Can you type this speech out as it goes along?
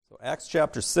Acts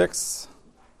chapter 6,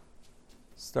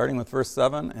 starting with verse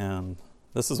 7, and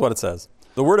this is what it says.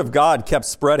 The word of God kept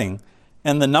spreading,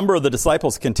 and the number of the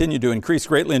disciples continued to increase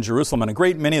greatly in Jerusalem, and a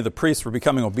great many of the priests were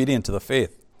becoming obedient to the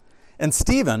faith. And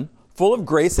Stephen, full of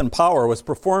grace and power, was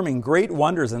performing great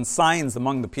wonders and signs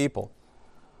among the people.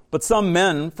 But some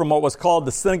men from what was called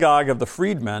the synagogue of the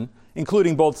freedmen,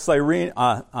 including both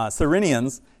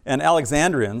Cyrenians and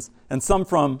Alexandrians, and some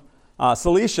from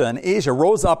Cilicia and Asia,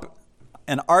 rose up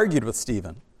and argued with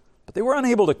Stephen. But they were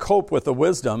unable to cope with the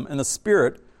wisdom and the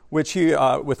spirit with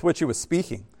which he was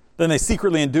speaking. Then they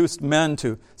secretly induced men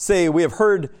to say, "We have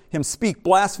heard him speak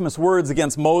blasphemous words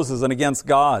against Moses and against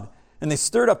God." And they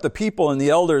stirred up the people and the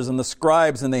elders and the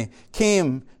scribes, and they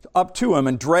came up to him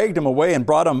and dragged him away and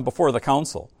brought him before the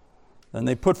council. Then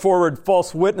they put forward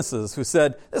false witnesses who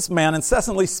said, "This man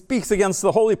incessantly speaks against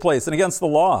the holy place and against the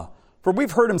law. For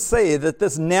we've heard him say that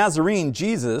this Nazarene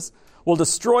Jesus will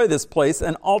destroy this place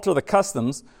and alter the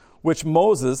customs which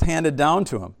Moses handed down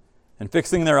to him." And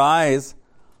fixing their eyes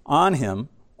on him,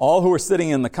 all who were sitting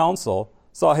in the council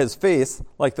saw his face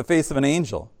like the face of an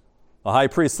angel. The high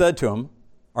priest said to him,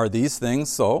 "Are these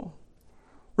things so?"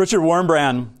 Richard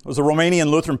Wurmbrand was a Romanian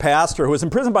Lutheran pastor who was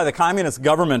imprisoned by the communist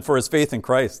government for his faith in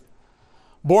Christ.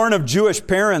 Born of Jewish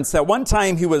parents, at one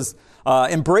time he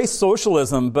embraced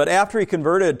socialism, but after he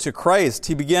converted to Christ,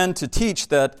 he began to teach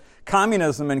that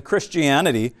communism and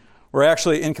Christianity were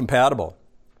actually incompatible.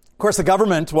 Of course, the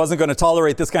government wasn't going to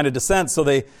tolerate this kind of dissent, so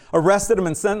they arrested him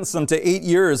and sentenced him to 8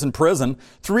 years in prison,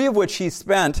 3 of which he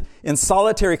spent in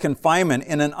solitary confinement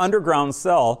in an underground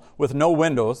cell with no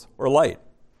windows or light.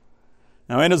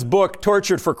 Now, in his book,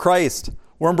 Tortured for Christ,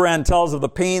 Wurmbrand tells of the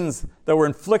pains that were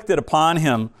inflicted upon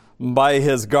him by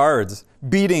his guards,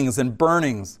 beatings and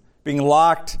burnings, being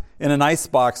locked in an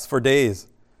icebox for days.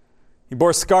 He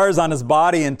bore scars on his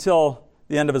body until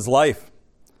the end of his life.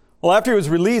 Well, after he was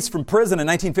released from prison in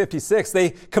 1956,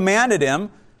 they commanded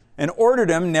him and ordered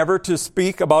him never to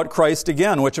speak about Christ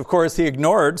again, which of course he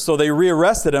ignored, so they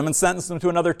rearrested him and sentenced him to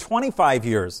another 25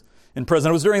 years in prison.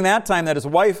 It was during that time that his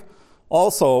wife,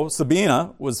 also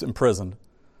Sabina, was imprisoned.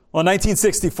 Well, in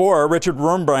 1964, Richard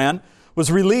Wurmbrand was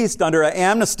released under an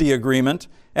amnesty agreement,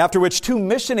 after which 2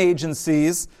 mission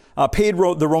agencies paid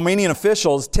the Romanian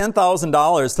officials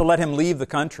 $10,000 to let him leave the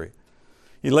country.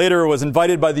 He later was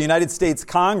invited by the United States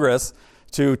Congress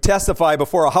to testify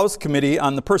before a House committee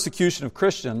on the persecution of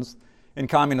Christians in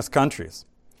communist countries.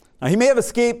 Now, he may have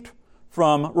escaped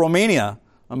from Romania,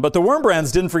 but the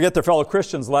Wurmbrands didn't forget their fellow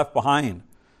Christians left behind.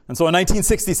 And so in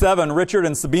 1967, Richard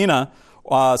and Sabina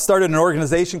started an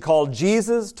organization called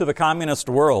Jesus to the Communist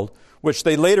World, which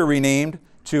they later renamed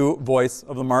to Voice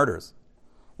of the Martyrs.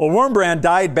 Well, Wurmbrand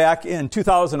died back in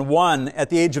 2001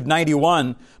 at the age of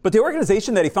 91, but the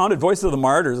organization that he founded, Voice of the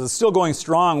Martyrs, is still going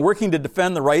strong, working to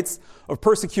defend the rights of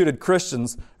persecuted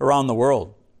Christians around the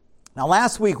world. Now,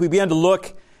 last week we began to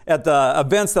look at the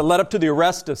events that led up to the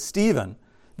arrest of Stephen.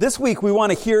 This week we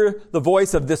want to hear the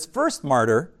voice of this first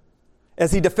martyr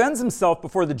as he defends himself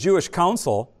before the Jewish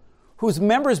council, whose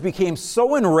members became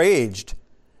so enraged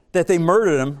that they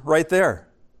murdered him right there.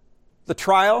 The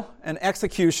trial and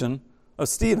execution of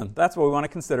Stephen. That's what we want to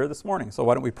consider this morning. So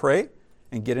why don't we pray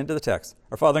and get into the text.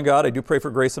 Our Father in God, I do pray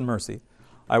for grace and mercy.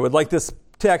 I would like this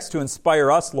text to inspire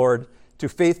us, Lord, to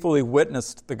faithfully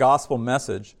witness the gospel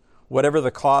message, whatever the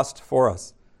cost for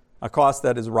us, a cost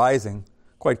that is rising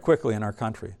quite quickly in our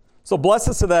country. So bless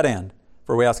us to that end,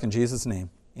 for we ask in Jesus'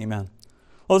 name. Amen.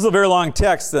 Well, this is a very long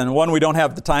text, and one we don't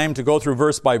have the time to go through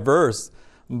verse by verse,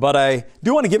 but I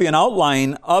do want to give you an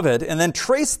outline of it and then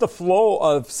trace the flow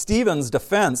of Stephen's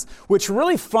defense, which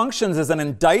really functions as an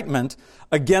indictment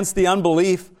against the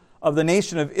unbelief of the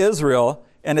nation of Israel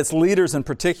and its leaders in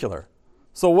particular.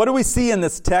 So what do we see in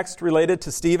this text related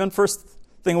to Stephen? First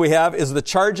thing we have is the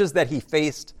charges that he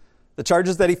faced. The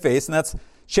charges that he faced, and that's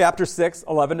chapter 6,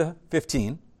 11 to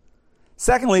 15.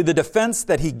 Secondly, the defense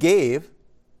that he gave,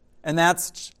 and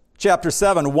that's chapter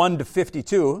 7, 1 to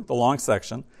 52, the long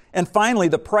section. And finally,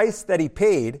 the price that he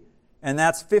paid, and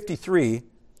that's 53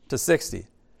 to 60.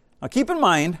 Now keep in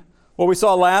mind what we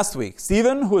saw last week.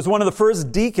 Stephen, who was one of the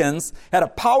first deacons, had a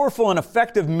powerful and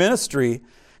effective ministry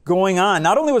going on.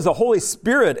 Not only was the Holy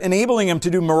Spirit enabling him to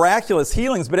do miraculous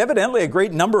healings, but evidently a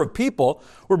great number of people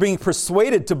were being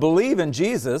persuaded to believe in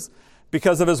Jesus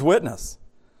because of his witness.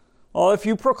 Well, if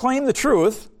you proclaim the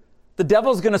truth, the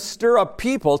devil's going to stir up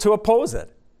people to oppose it.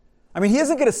 I mean, he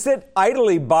isn't going to sit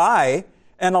idly by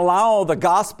and allow the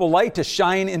gospel light to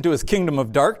shine into his kingdom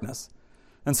of darkness.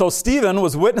 And so Stephen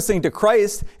was witnessing to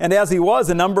Christ, and as he was,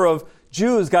 a number of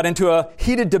Jews got into a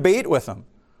heated debate with him.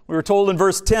 We were told in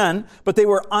verse 10, but they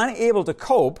were unable to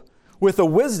cope with the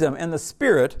wisdom and the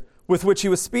spirit with which he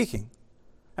was speaking.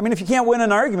 I mean, if you can't win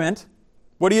an argument,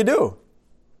 what do?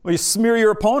 Well, you smear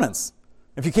your opponents.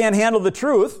 If you can't handle the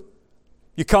truth,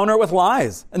 you counter it with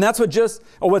lies. And that's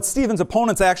what Stephen's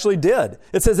opponents actually did.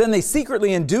 It says, and they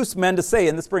secretly induced men to say,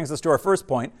 and this brings us to our first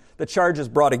point, the charges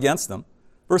brought against them.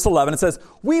 Verse 11, it says,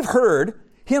 we've heard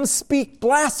him speak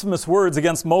blasphemous words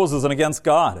against Moses and against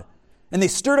God. And they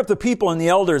stirred up the people and the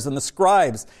elders and the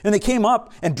scribes, and they came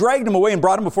up and dragged him away and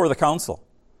brought him before the council.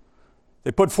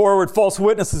 They put forward false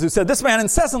witnesses who said, this man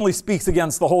incessantly speaks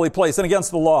against the holy place and against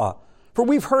the law. For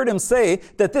we've heard him say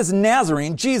that this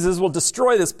Nazarene, Jesus, will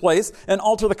destroy this place and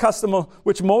alter the custom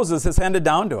which Moses has handed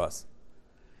down to us.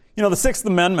 You know, the Sixth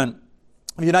Amendment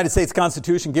of the United States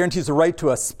Constitution guarantees the right to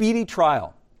a speedy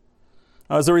trial.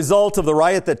 As a result of the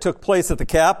riot that took place at the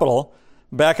Capitol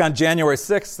back on January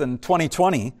 6th in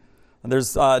 2020,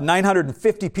 there's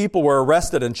 950 people were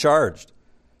arrested and charged.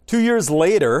 2 years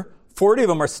later, 40 of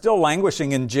them are still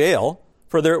languishing in jail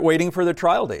waiting for their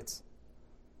trial dates.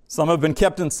 Some have been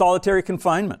kept in solitary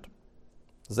confinement.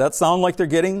 Does that sound like they're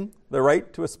getting the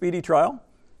right to a speedy trial?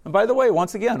 And by the way,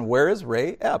 once again, where is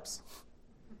Ray Epps?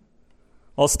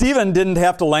 Well, Stephen didn't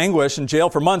have to languish in jail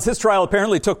for months. His trial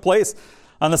apparently took place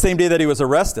on the same day that he was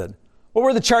arrested. What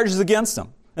were the charges against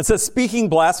him? It says speaking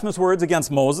blasphemous words against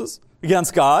Moses,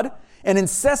 against God, and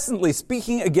incessantly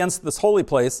speaking against this holy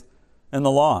place and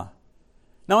the law.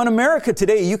 Now, in America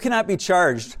today, you cannot be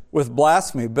charged with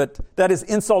blasphemy, but that is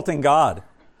insulting God.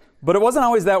 But it wasn't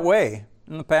always that way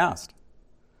in the past.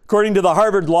 According to the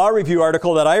Harvard Law Review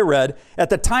article that I read, at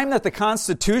the time that the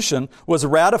Constitution was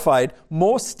ratified,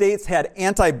 most states had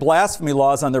anti-blasphemy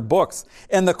laws on their books,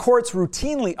 and the courts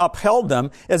routinely upheld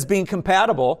them as being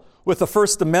compatible with the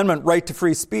First Amendment right to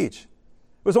free speech.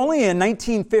 It was only in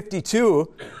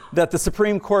 1952 that the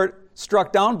Supreme Court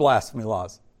struck down blasphemy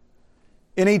laws.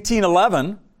 In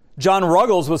 1811, John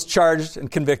Ruggles was charged and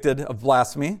convicted of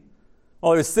blasphemy.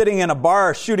 While he was sitting in a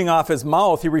bar shooting off his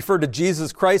mouth, he referred to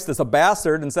Jesus Christ as a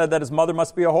bastard and said that his mother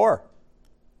must be a whore.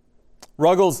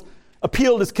 Ruggles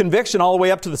appealed his conviction all the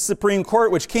way up to the Supreme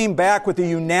Court, which came back with a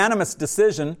unanimous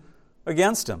decision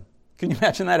against him. Can you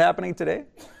imagine that happening today?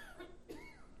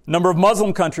 A number of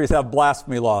Muslim countries have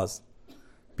blasphemy laws.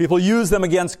 People use them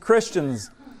against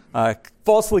Christians,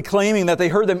 falsely claiming that they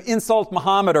heard them insult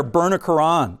Muhammad or burn a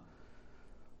Quran.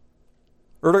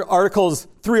 Articles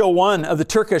 301 of the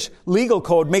Turkish legal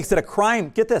code makes it a crime,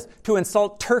 get this, to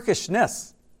insult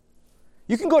Turkishness.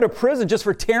 You can go to prison just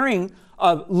for tearing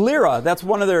a lira, that's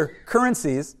one of their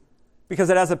currencies,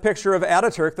 because it has a picture of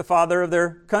Ataturk, the father of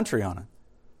their country, on it.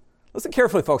 Listen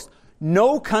carefully, folks.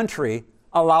 No country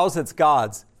allows its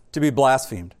gods to be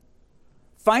blasphemed.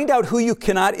 Find out who you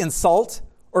cannot insult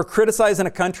or criticize in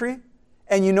a country,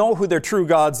 and you know who their true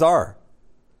gods are.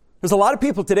 There's a lot of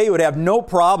people today who would have no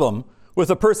problem with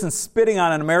a person spitting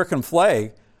on an American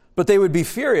flag, but they would be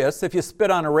furious if you spit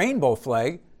on a rainbow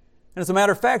flag. And as a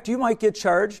matter of fact, you might get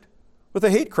charged with a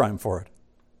hate crime for it.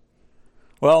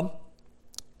 Well,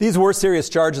 these were serious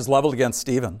charges leveled against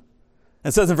Stephen.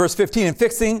 It says in verse 15, and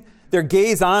fixing their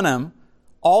gaze on him,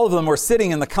 all of them were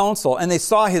sitting in the council, and they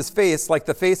saw his face like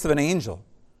the face of an angel.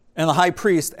 And the high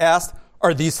priest asked,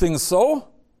 are these things so?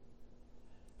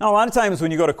 Now, a lot of times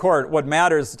when you go to court, what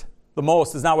matters the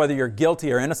most is not whether you're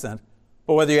guilty or innocent,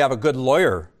 but whether you have a good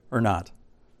lawyer or not.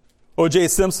 O.J.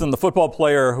 Simpson, the football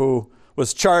player who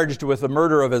was charged with the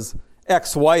murder of his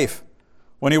ex-wife,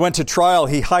 when he went to trial,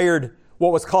 he hired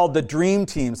what was called the Dream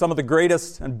Team, some of the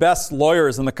greatest and best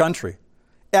lawyers in the country.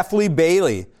 F. Lee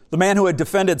Bailey, the man who had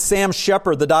defended Sam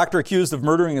Shepard, the doctor accused of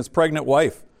murdering his pregnant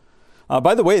wife.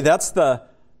 By the way, that's the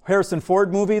Harrison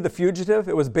Ford movie, The Fugitive.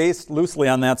 It was based loosely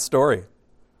on that story.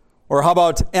 Or how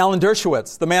about Alan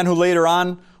Dershowitz, the man who later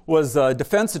on was a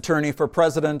defense attorney for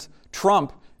President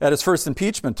Trump at his first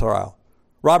impeachment trial.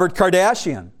 Robert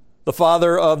Kardashian, the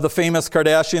father of the famous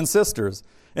Kardashian sisters.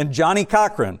 And Johnny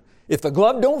Cochran, if the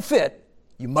glove don't fit,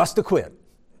 you must acquit.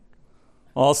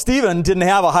 Well, Stephen didn't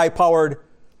have a high-powered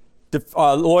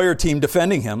lawyer team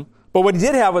defending him, but what he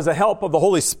did have was the help of the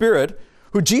Holy Spirit,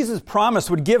 who Jesus promised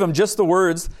would give him just the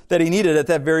words that he needed at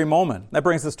that very moment. That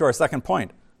brings us to our second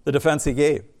point, the defense he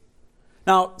gave.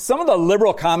 Now, some of the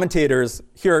liberal commentators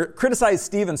here criticize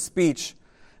Stephen's speech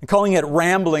and calling it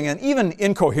rambling and even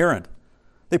incoherent.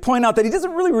 They point out that he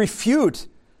doesn't really refute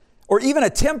or even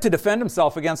attempt to defend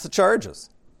himself against the charges.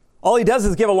 All he does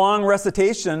is give a long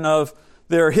recitation of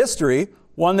their history,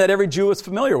 one that every Jew is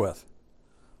familiar with.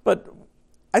 But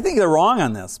I think they're wrong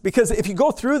on this, because if you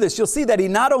go through this, you'll see that he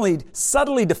not only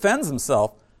subtly defends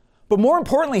himself, but more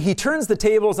importantly, he turns the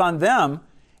tables on them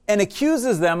and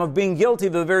accuses them of being guilty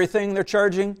of the very thing they're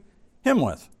charging him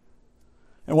with.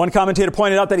 And one commentator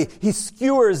pointed out that he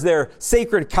skewers their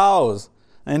sacred cows.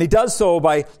 And he does so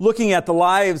by looking at the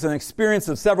lives and experience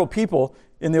of several people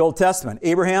in the Old Testament.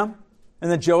 Abraham,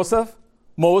 and then Joseph,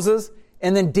 Moses,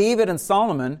 and then David and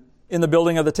Solomon in the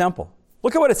building of the temple.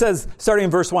 Look at what it says starting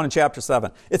in verse 1 in chapter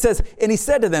 7. It says, "And he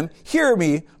said to them, 'Hear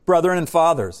me, brethren and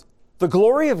fathers. The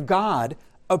glory of God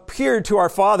appeared to our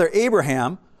father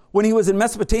Abraham when he was in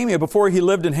Mesopotamia before he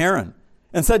lived in Haran,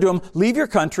 and said to him, Leave your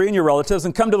country and your relatives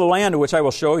and come to the land which I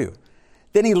will show you.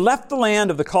 Then he left the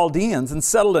land of the Chaldeans and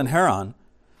settled in Haran.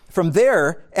 From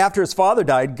there, after his father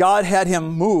died, God had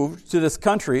him moved to this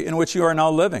country in which you are now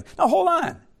living.'" Now hold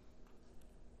on.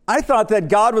 I thought that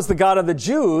God was the God of the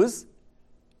Jews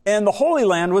and the Holy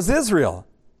Land was Israel.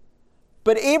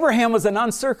 But Abraham was an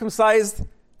uncircumcised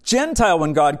Gentile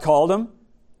when God called him,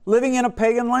 living in a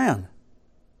pagan land.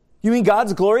 You mean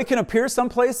God's glory can appear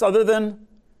someplace other than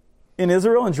in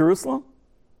Israel and Jerusalem?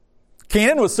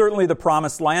 Canaan was certainly the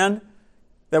promised land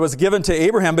that was given to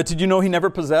Abraham, but did you know he never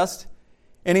possessed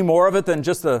any more of it than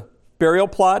just a burial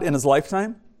plot in his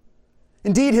lifetime?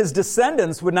 Indeed, his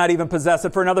descendants would not even possess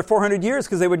it for another 400 years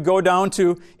because they would go down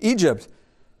to Egypt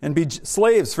and be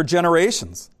slaves for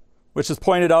generations, which is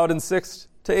pointed out in 6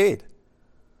 to 8.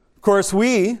 Of course,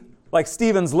 we, like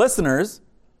Stephen's listeners,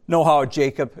 know how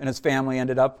Jacob and his family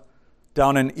ended up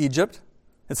down in Egypt.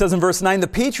 It says in verse 9, "The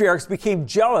patriarchs became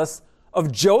jealous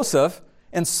of Joseph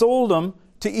and sold him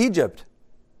to Egypt.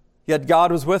 Yet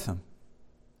God was with him."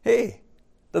 Hey,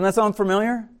 doesn't that sound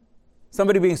familiar?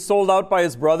 Somebody being sold out by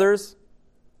his brothers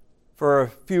for a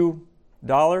few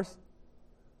dollars?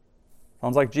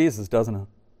 Sounds like Jesus, doesn't it?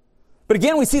 But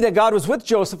again, we see that God was with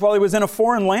Joseph while he was in a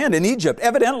foreign land in Egypt.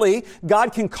 Evidently,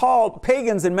 God can call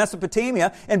pagans in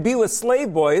Mesopotamia and be with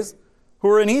slave boys who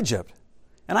are in Egypt.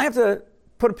 And I have to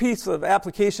put a piece of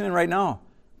application in right now.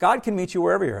 God can meet you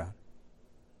wherever you're at.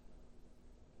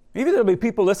 Maybe there'll be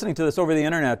people listening to this over the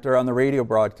internet or on the radio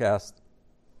broadcast,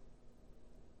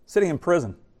 sitting in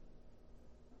prison.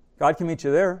 God can meet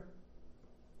you there.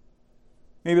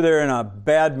 Maybe they're in a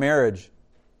bad marriage,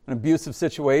 an abusive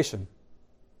situation.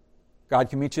 God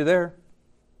can meet you there.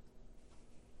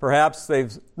 Perhaps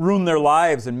they've ruined their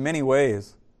lives in many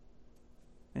ways,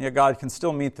 and yet God can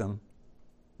still meet them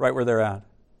right where they're at.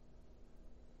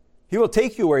 He will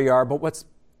take you where you are, but what's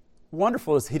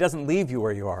wonderful is He doesn't leave you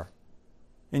where you are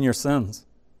in your sins.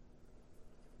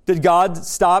 Did God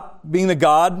stop being the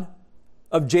God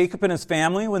of Jacob and his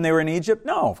family when they were in Egypt?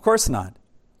 No, of course not.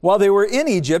 While they were in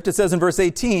Egypt, it says in verse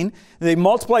 18, they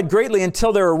multiplied greatly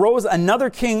until there arose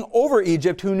another king over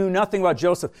Egypt who knew nothing about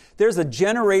Joseph. There's a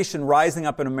generation rising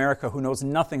up in America who knows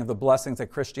nothing of the blessings that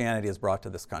Christianity has brought to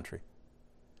this country.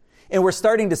 And we're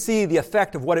starting to see the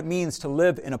effect of what it means to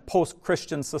live in a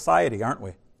post-Christian society, aren't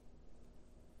we?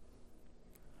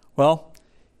 Well,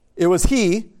 it was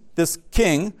he, this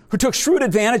king, who took shrewd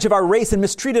advantage of our race and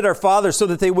mistreated our fathers so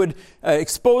that they would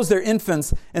expose their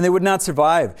infants and they would not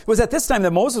survive. It was at this time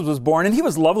that Moses was born, and he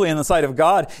was lovely in the sight of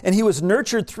God, and he was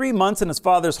nurtured 3 months in his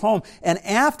father's home. And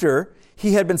after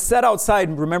he had been set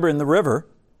outside, remember, in the river,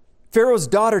 Pharaoh's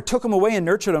daughter took him away and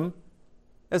nurtured him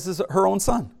as her own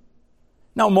son.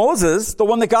 Now Moses, the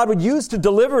one that God would use to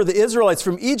deliver the Israelites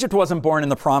from Egypt, wasn't born in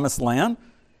the promised land.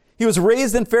 He was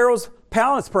raised in Pharaoh's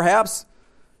palace, perhaps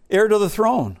heir to the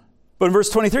throne. But in verse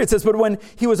 23 it says, "But when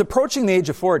he was approaching the age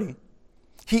of 40,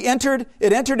 it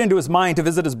entered into his mind to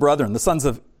visit his brethren, the sons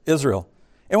of Israel.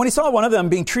 And when he saw one of them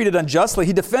being treated unjustly,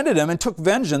 he defended him and took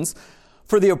vengeance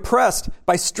for the oppressed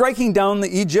by striking down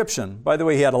the Egyptian." By the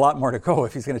way, he had a lot more to go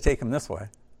if he's going to take him this way.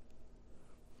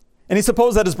 And he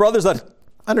supposed that his brothers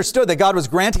understood that God was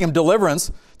granting him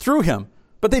deliverance through him,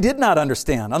 but they did not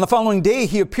understand. On the following day,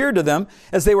 he appeared to them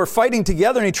as they were fighting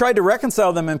together, and he tried to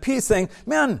reconcile them in peace, saying,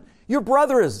 "Men, you're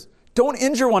brothers. Don't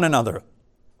injure one another."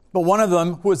 But one of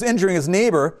them, who was injuring his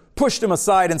neighbor, pushed him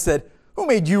aside and said, "Who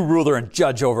made you ruler and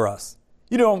judge over us?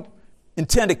 You don't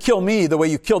intend to kill me the way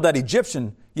you killed that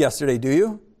Egyptian yesterday, do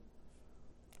you?"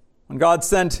 When God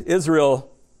sent Israel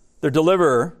their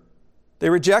deliverer, they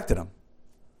rejected him.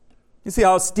 You see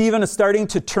how Stephen is starting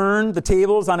to turn the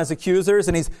tables on his accusers,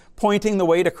 and he's pointing the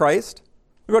way to Christ?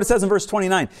 Look what it says in verse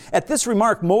 29. "At this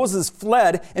remark, Moses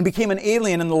fled and became an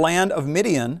alien in the land of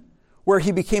Midian, where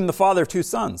he became the father of 2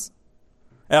 sons.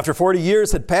 After 40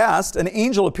 years had passed, an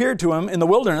angel appeared to him in the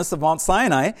wilderness of Mount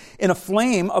Sinai in a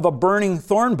flame of a burning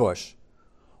thorn bush.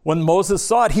 When Moses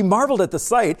saw it, he marveled at the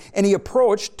sight, and he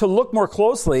approached to look more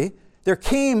closely. There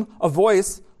came a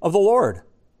voice of the Lord.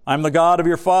 'I am the God of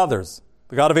your fathers,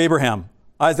 the God of Abraham,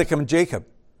 Isaac, and Jacob.'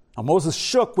 Now Moses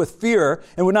shook with fear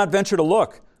and would not venture to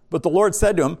look. But the Lord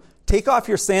said to him, 'Take off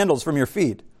your sandals from your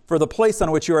feet, for the place on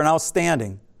which you are now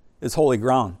standing is holy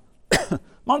ground.'"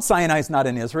 Mount Sinai is not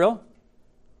in Israel.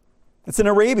 It's in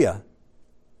Arabia.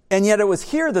 And yet it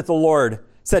was here that the Lord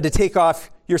said to take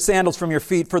off your sandals from your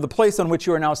feet, for the place on which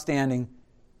you are now standing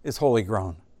is holy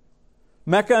ground.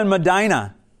 Mecca and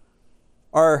Medina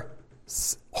are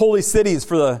holy cities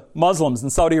for the Muslims in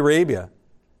Saudi Arabia.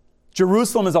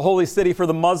 Jerusalem is a holy city for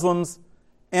the Muslims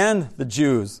and the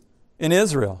Jews in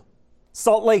Israel.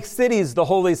 Salt Lake City is the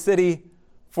holy city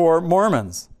for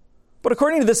Mormons. But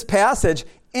according to this passage,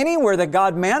 anywhere that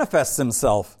God manifests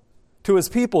himself to his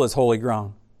people is holy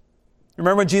ground.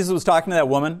 Remember when Jesus was talking to that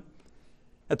woman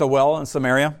at the well in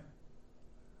Samaria?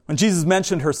 When Jesus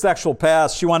mentioned her sexual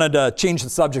past, she wanted to change the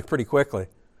subject pretty quickly.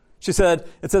 It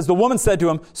says, the woman said to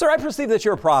him, "Sir, I perceive that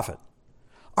you're a prophet.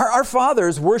 Our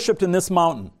fathers worshipped in this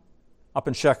mountain," up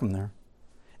in Shechem there,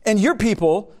 "and your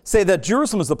people say that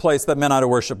Jerusalem is the place that men ought to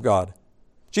worship God."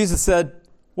 Jesus said,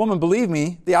 "Woman, believe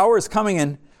me, the hour is coming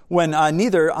in when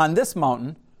neither on this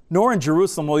mountain nor in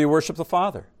Jerusalem will you worship the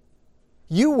Father.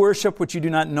 You worship what you do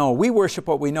not know. We worship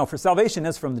what we know, for salvation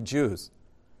is from the Jews.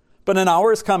 But an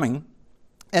hour is coming,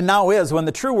 and now is, when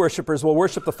the true worshipers will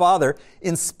worship the Father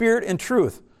in spirit and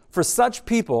truth. For such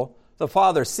people, the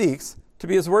Father seeks to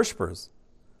be his worshipers."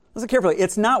 Listen carefully.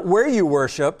 It's not where you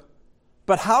worship,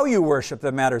 but how you worship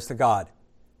that matters to God.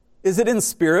 Is it in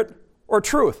spirit or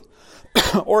truth?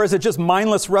 Or is it just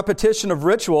mindless repetition of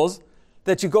rituals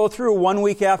that you go through one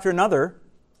week after another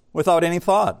without any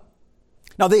thought?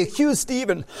 Now, they accuse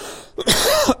Stephen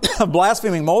of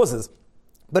blaspheming Moses.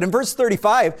 But in verse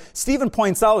 35, Stephen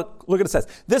points out, look what it says,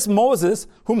 "This Moses,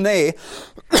 whom they,"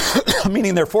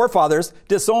 meaning their forefathers,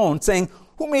 "disowned, saying,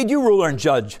 'Who made you ruler and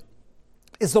judge?'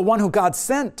 is the one who God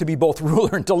sent to be both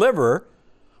ruler and deliverer,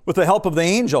 with the help of the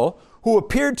angel who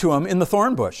appeared to him in the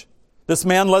thorn bush. This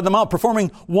man led them out,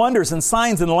 performing wonders and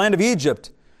signs in the land of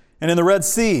Egypt and in the Red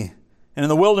Sea and in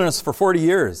the wilderness for 40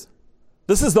 years.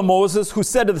 This is the Moses who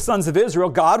said to the sons of Israel,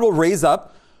 'God will raise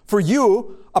up for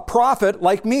you a prophet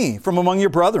like me from among your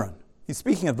brethren.'" He's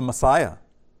speaking of the Messiah.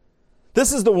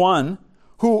 "This is the one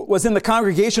who was in the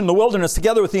congregation in the wilderness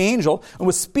together with the angel and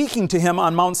was speaking to him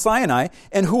on Mount Sinai,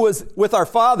 and who was with our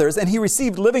fathers, and he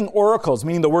received living oracles,"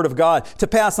 meaning the word of God, "to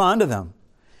pass on to them.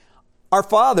 Our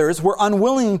fathers were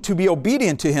unwilling to be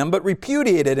obedient to him, but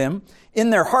repudiated him in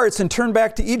their hearts and turned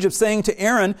back to Egypt, saying to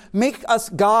Aaron, 'Make us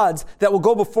gods that will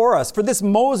go before us. For this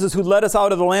Moses who led us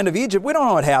out of the land of Egypt, we don't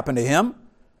know what happened to him.'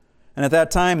 And at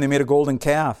that time they made a golden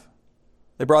calf.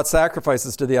 They brought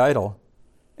sacrifices to the idol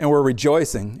and were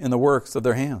rejoicing in the works of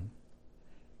their hand."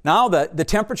 Now that the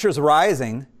temperature is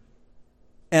rising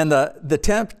and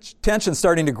the tension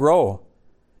starting to grow,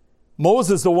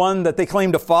 Moses, the one that they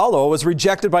claimed to follow, was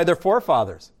rejected by their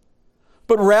forefathers.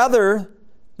 But rather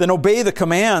than obey the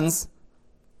commands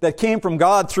that came from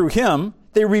God through him,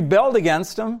 they rebelled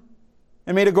against him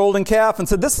and made a golden calf and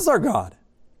said, "This is our God."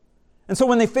 And so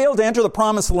when they failed to enter the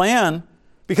promised land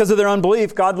because of their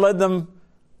unbelief, God led them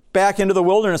back into the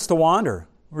wilderness to wander.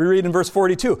 We read in verse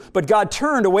 42, "But God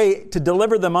turned away to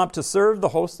deliver them up to serve the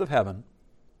hosts of heaven."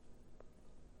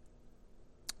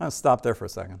 I'll stop there for a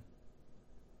second.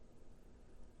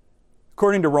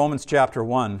 According to Romans chapter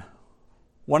 1,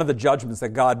 one of the judgments that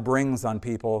God brings on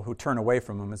people who turn away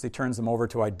from him is he turns them over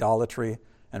to idolatry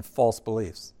and false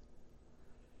beliefs.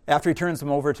 After he turns them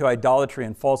over to idolatry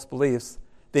and false beliefs,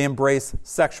 they embrace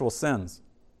sexual sins,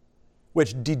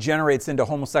 which degenerates into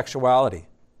homosexuality.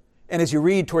 And as you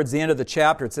read towards the end of the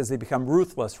chapter, it says they become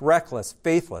ruthless, reckless,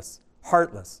 faithless,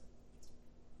 heartless.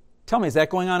 Tell me, is that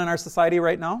going on in our society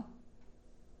right now?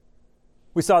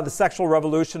 We saw the sexual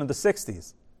revolution of the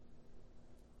 60s.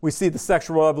 We see the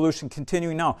sexual revolution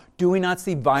continuing now. Do we not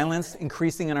see violence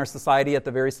increasing in our society at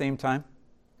the very same time?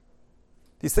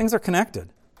 These things are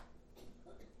connected.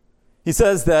 He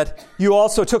says that you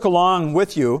also took along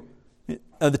with you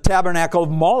the tabernacle of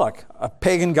Moloch, a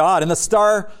pagan god, and the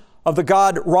star of the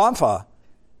god Rapha,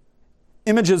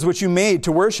 images which you made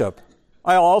to worship.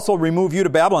 I'll also remove you to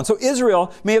Babylon. So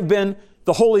Israel may have been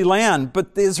the holy land,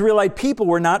 but the Israelite people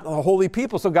were not a holy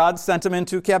people, so God sent them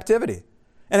into captivity.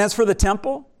 And as for the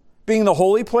temple being the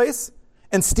holy place,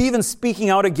 and Stephen speaking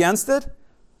out against it,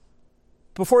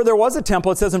 before there was a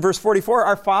temple, it says in verse 44,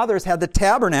 our fathers had the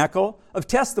tabernacle of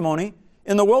testimony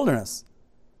in the wilderness.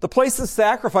 The place of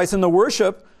sacrifice and the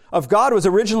worship of God was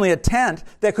originally a tent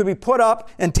that could be put up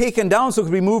and taken down so it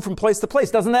could be moved from place to place.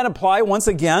 Doesn't that imply, once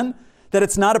again, that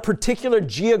it's not a particular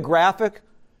geographic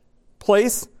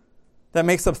place that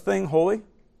makes a thing holy?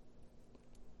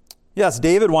 Yes,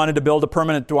 David wanted to build a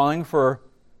permanent dwelling for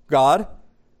God,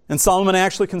 and Solomon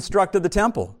actually constructed the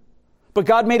temple. But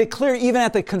God made it clear, even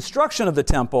at the construction of the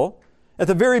temple, At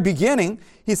the very beginning,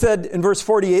 he said in verse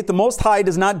 48, the Most High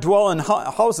does not dwell in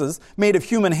houses made of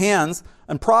human hands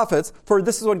and prophets, for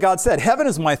this is what God said, heaven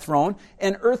is my throne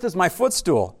and earth is my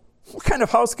footstool. What kind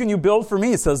of house can you build for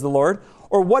me, says the Lord?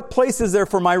 Or what place is there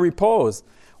for my repose?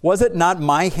 Was it not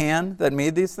my hand that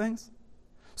made these things?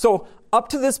 So up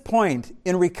to this point,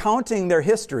 in recounting their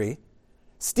history,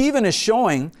 Stephen is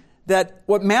showing that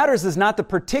what matters is not the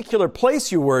particular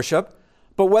place you worship,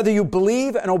 but whether you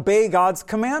believe and obey God's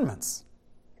commandments.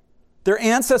 Their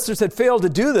ancestors had failed to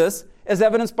do this, as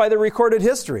evidenced by their recorded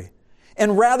history.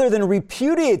 And rather than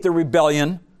repudiate the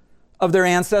rebellion of their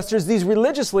ancestors, these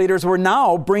religious leaders were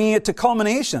now bringing it to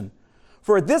culmination.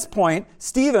 For at this point,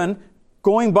 Stephen,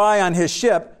 going by on his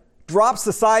ship, drops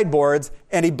the sideboards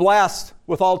and he blasts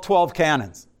with all 12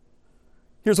 cannons.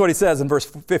 Here's what he says in verse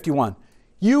 51.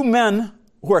 You men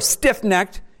who are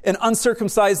stiff-necked and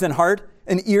uncircumcised in heart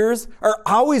and ears are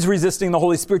always resisting the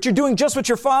Holy Spirit. You're doing just what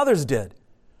your fathers did.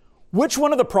 Which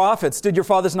one of the prophets did your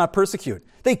fathers not persecute?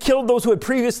 They killed those who had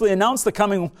previously announced the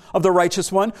coming of the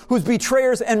righteous one, whose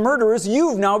betrayers and murderers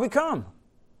you've now become.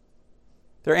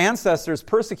 Their ancestors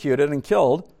persecuted and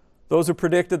killed those who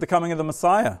predicted the coming of the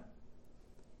Messiah.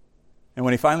 And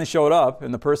when he finally showed up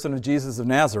in the person of Jesus of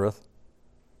Nazareth,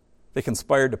 they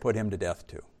conspired to put him to death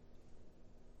too.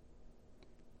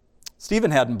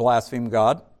 Stephen hadn't blasphemed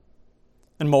God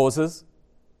and Moses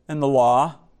and the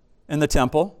law and the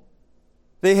temple.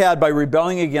 They had by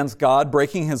rebelling against God,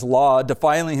 breaking his law,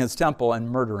 defiling his temple, and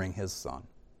murdering his son.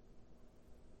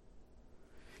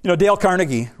 You know, Dale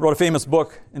Carnegie wrote a famous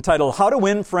book entitled How to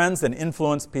Win Friends and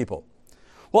Influence People.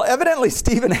 Well, evidently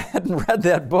Stephen hadn't read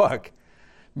that book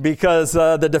because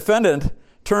the defendant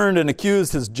turned and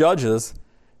accused his judges,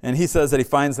 and he says that he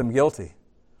finds them guilty,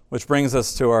 which brings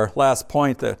us to our last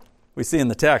point that we see in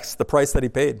the text, the price that he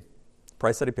paid. The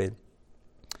price that he paid.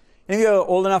 Any of you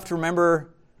old enough to remember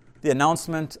the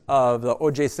announcement of the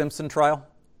O.J. Simpson trial?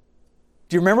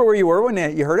 Do you remember where you were when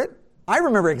you heard it? I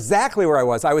remember exactly where I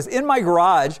was. I was in my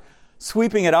garage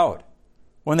sweeping it out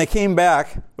when they came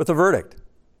back with the verdict.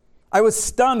 I was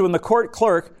stunned when the court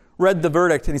clerk read the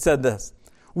verdict and he said this,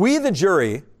 we, the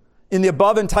jury, in the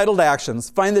above entitled actions,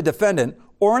 find the defendant,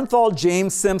 Orenthal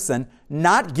James Simpson,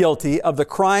 not guilty of the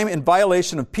crime in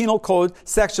violation of Penal Code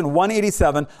Section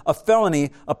 187, a felony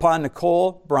upon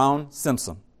Nicole Brown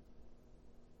Simpson.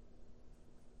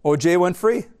 O.J. went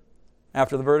free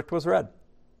after the verdict was read.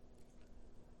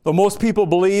 Though most people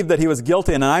believe that he was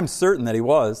guilty, and I'm certain that he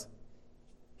was,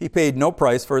 he paid no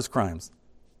price for his crimes.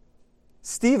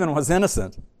 Stephen was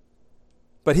innocent,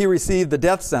 but he received the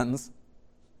death sentence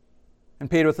and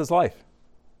paid with his life.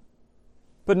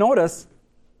 But notice,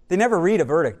 they never read a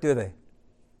verdict, do they?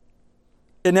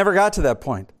 It never got to that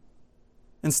point.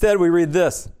 Instead, we read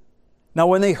this. Now,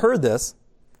 when they heard this,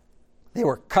 they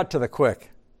were cut to the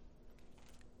quick.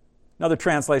 Another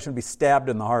translation would be stabbed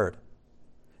in the heart.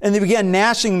 And they began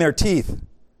gnashing their teeth.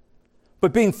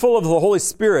 But being full of the Holy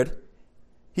Spirit,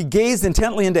 he gazed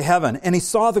intently into heaven, and he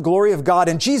saw the glory of God,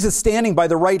 and Jesus standing by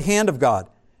the right hand of God.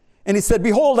 And he said,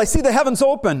 behold, I see the heavens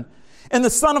open, and the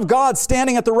Son of God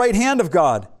standing at the right hand of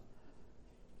God.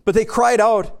 But they cried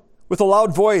out with a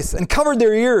loud voice and covered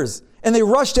their ears, and they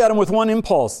rushed at him with one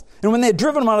impulse. And when they had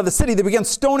driven him out of the city, they began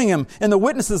stoning him, and the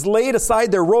witnesses laid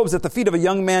aside their robes at the feet of a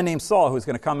young man named Saul, who's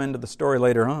going to come into the story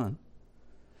later on.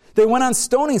 They went on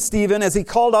stoning Stephen as he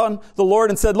called on the Lord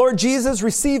and said, Lord Jesus,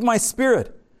 receive my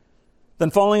spirit.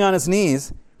 Then falling on his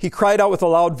knees, he cried out with a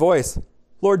loud voice,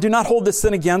 Lord, do not hold this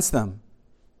sin against them.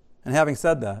 And having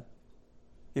said that,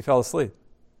 he fell asleep.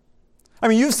 I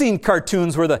mean, you've seen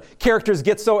cartoons where the characters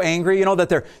get so angry, you know, that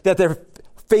their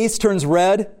face turns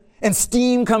red and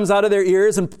steam comes out of their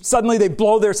ears and suddenly they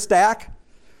blow their stack.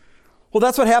 Well,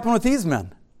 that's what happened with these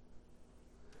men.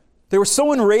 They were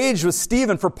so enraged with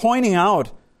Stephen for pointing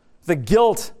out the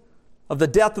guilt of the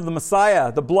death of the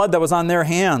Messiah, the blood that was on their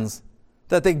hands,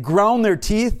 that they ground their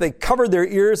teeth, they covered their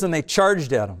ears, and they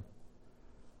charged at him.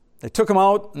 They took him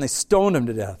out and they stoned him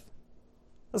to death.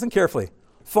 Listen carefully.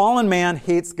 Fallen man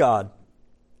hates God.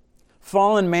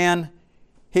 Fallen man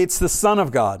hates the Son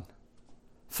of God.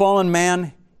 Fallen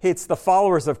man hates the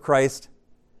followers of Christ.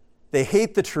 They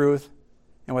hate the truth,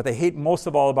 and what they hate most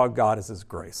of all about God is His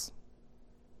grace.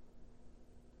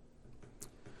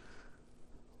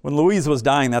 When Louise was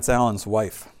dying, that's Alan's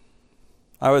wife.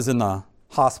 I was in the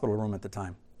hospital room at the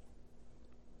time.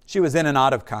 She was in and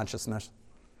out of consciousness.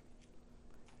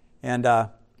 And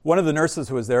one of the nurses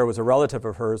who was there was a relative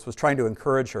of hers, was trying to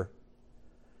encourage her.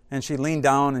 And she leaned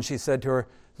down and she said to her,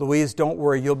 Louise, don't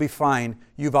worry, you'll be fine.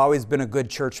 You've always been a good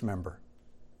church member.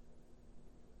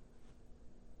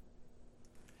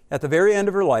 At the very end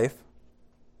of her life,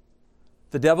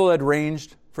 the devil had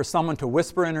arranged for someone to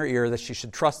whisper in her ear that she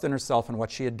should trust in herself and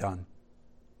what she had done.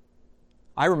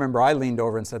 I remember I leaned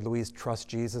over and said, Louise, trust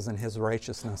Jesus and his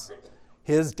righteousness.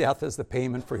 His death is the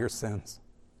payment for your sins.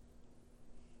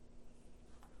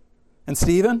 And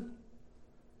Stephen,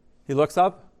 he looks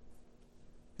up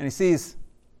and he sees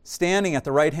standing at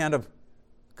the right hand of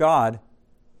God,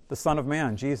 the Son of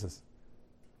Man, Jesus.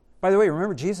 By the way,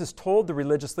 remember Jesus told the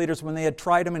religious leaders when they had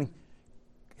tried him and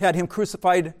had him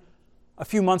crucified a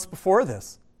few months before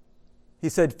this. He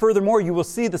said, furthermore, you will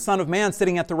see the Son of Man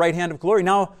sitting at the right hand of glory.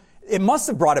 Now, it must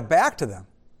have brought it back to them.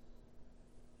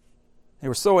 They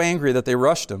were so angry that they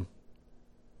rushed him.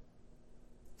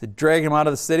 They drag him out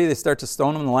of the city. They start to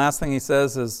stone him. And the last thing he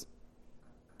says is,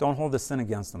 don't hold this sin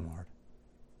against them, Lord.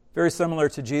 Very similar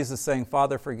to Jesus saying,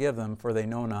 Father, forgive them, for they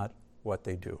know not what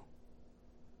they do.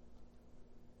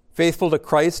 Faithful to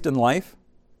Christ in life,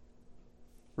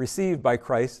 received by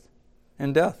Christ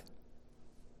in death.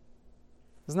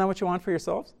 Isn't that what you want for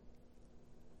yourselves?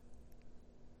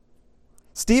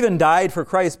 Stephen died for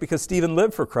Christ because Stephen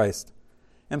lived for Christ.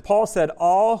 And Paul said,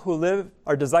 all who live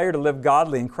or desire to live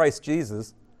godly in Christ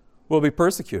Jesus will be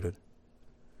persecuted.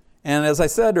 And as I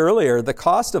said earlier, the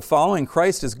cost of following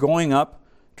Christ is going up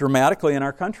dramatically in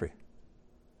our country.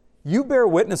 You bear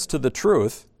witness to the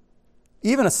truth,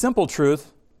 even a simple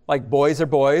truth like boys are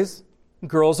boys,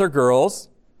 girls are girls,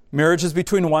 marriage is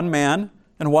between one man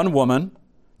and one woman.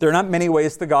 There are not many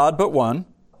ways to God but one.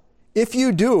 If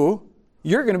you do,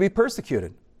 you're going to be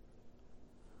persecuted.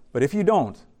 But if you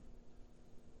don't,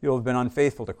 you'll have been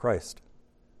unfaithful to Christ.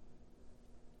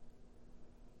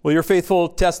 Will your faithful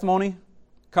testimony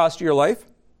cost you your life?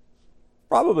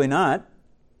 Probably not.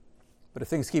 But if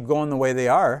things keep going the way they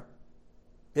are,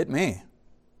 it may.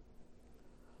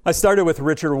 I started with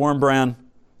Richard Wurmbrand.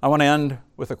 I want to end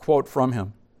with a quote from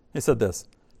him. He said this,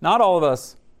 not all of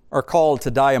us are called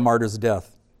to die a martyr's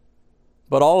death,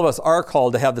 but all of us are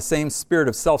called to have the same spirit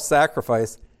of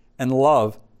self-sacrifice and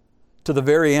love to the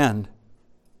very end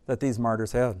that these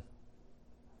martyrs had.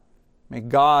 May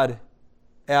God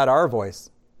add our voice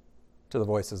to the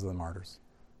voices of the martyrs.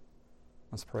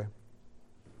 Let's pray.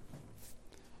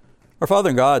 Our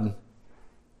Father in God,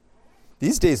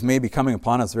 these days may be coming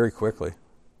upon us very quickly.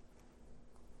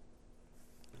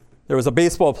 There was a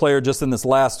baseball player just in this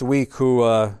last week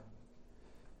who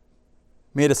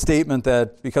made a statement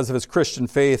that because of his Christian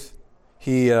faith,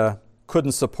 he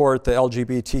couldn't support the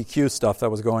LGBTQ stuff that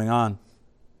was going on.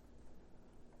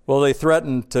 Well, they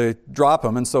threatened to drop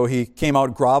him, and so he came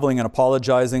out groveling and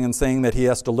apologizing and saying that he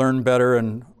has to learn better,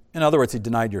 and in other words, he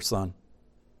denied your son.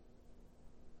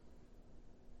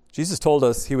 Jesus told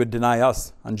us he would deny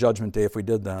us on Judgment Day if we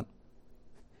did that.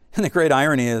 And the great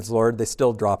irony is, Lord, they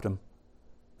still dropped him.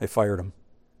 They fired him.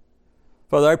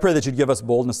 Father, I pray that you'd give us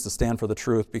boldness to stand for the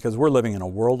truth because we're living in a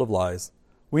world of lies.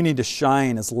 We need to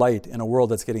shine as light in a world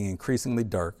that's getting increasingly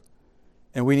dark.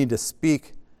 And we need to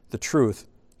speak the truth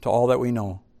to all that we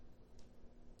know.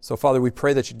 So, Father, we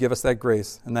pray that you'd give us that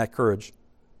grace and that courage,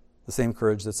 the same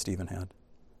courage that Stephen had.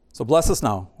 So bless us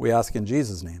now, we ask in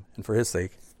Jesus' name, and for his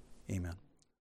sake, amen.